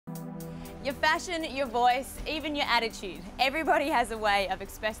Your fashion, your voice, even your attitude. Everybody has a way of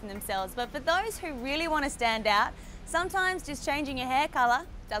expressing themselves, but for those who really want to stand out, sometimes just changing your hair colour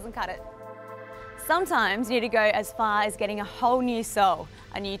doesn't cut it. Sometimes you need to go as far as getting a whole new Soul,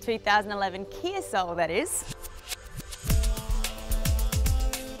 a new 2011 Kia Soul that is.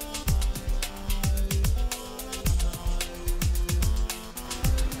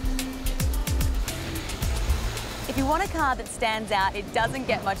 If you want a car that stands out, it doesn't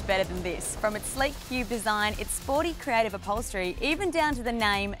get much better than this. From its sleek cube design, its sporty creative upholstery, even down to the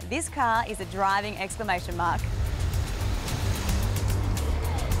name, this car is a driving exclamation mark.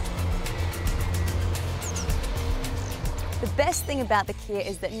 The best thing about the Kia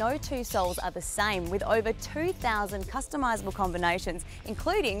is that no two Souls are the same, with over 2,000 customisable combinations,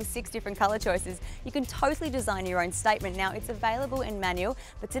 including 6 different colour choices. You can totally design your own statement. Now, it's available in manual,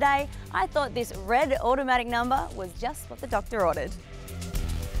 but today I thought this red automatic number was just what the doctor ordered.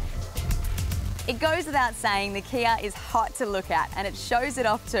 It goes without saying the Kia is hot to look at, and it shows it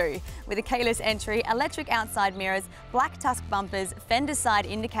off too. With a keyless entry, electric outside mirrors, black tusk bumpers, fender side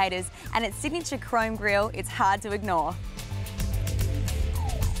indicators, and its signature chrome grille, it's hard to ignore.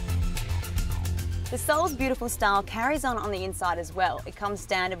 The Soul's beautiful style carries on the inside as well. It comes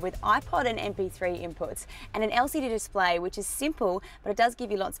standard with iPod and MP3 inputs and an LCD display, which is simple, but it does give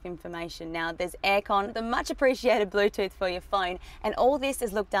you lots of information. Now, there's aircon, the much appreciated Bluetooth for your phone, and all this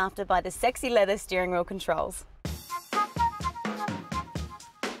is looked after by the sexy leather steering wheel controls.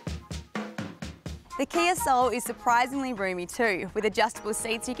 The Kia Soul is surprisingly roomy too. With adjustable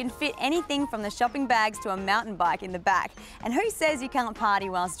seats, you can fit anything from the shopping bags to a mountain bike in the back. And who says you can't party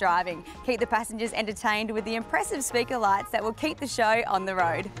whilst driving? Keep the passengers entertained with the impressive speaker lights that will keep the show on the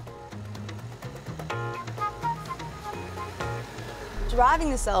road. Driving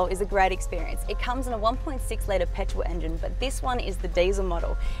the Soul is a great experience. It comes in a 1.6 litre petrol engine, but this one is the diesel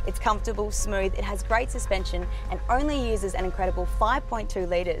model. It's comfortable, smooth, it has great suspension, and only uses an incredible 5.2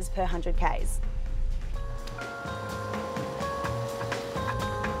 litres per 100 k's.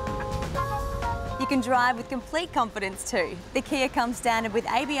 You can drive with complete confidence too. The Kia comes standard with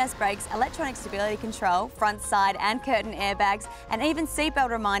ABS brakes, electronic stability control, front, side and curtain airbags, and even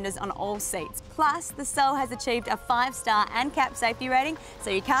seatbelt reminders on all seats. Plus, the Soul has achieved a 5-star NCAP safety rating, so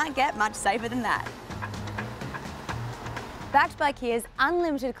you can't get much safer than that. Backed by Kia's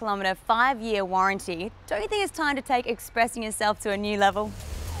unlimited kilometre 5-year warranty, don't you think it's time to take expressing yourself to a new level?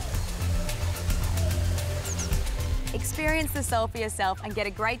 Experience the Soul for yourself and get a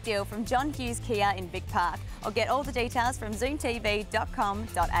great deal from John Hughes Kia in Vic Park, or get all the details from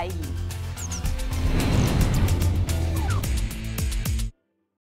zoomtv.com.au.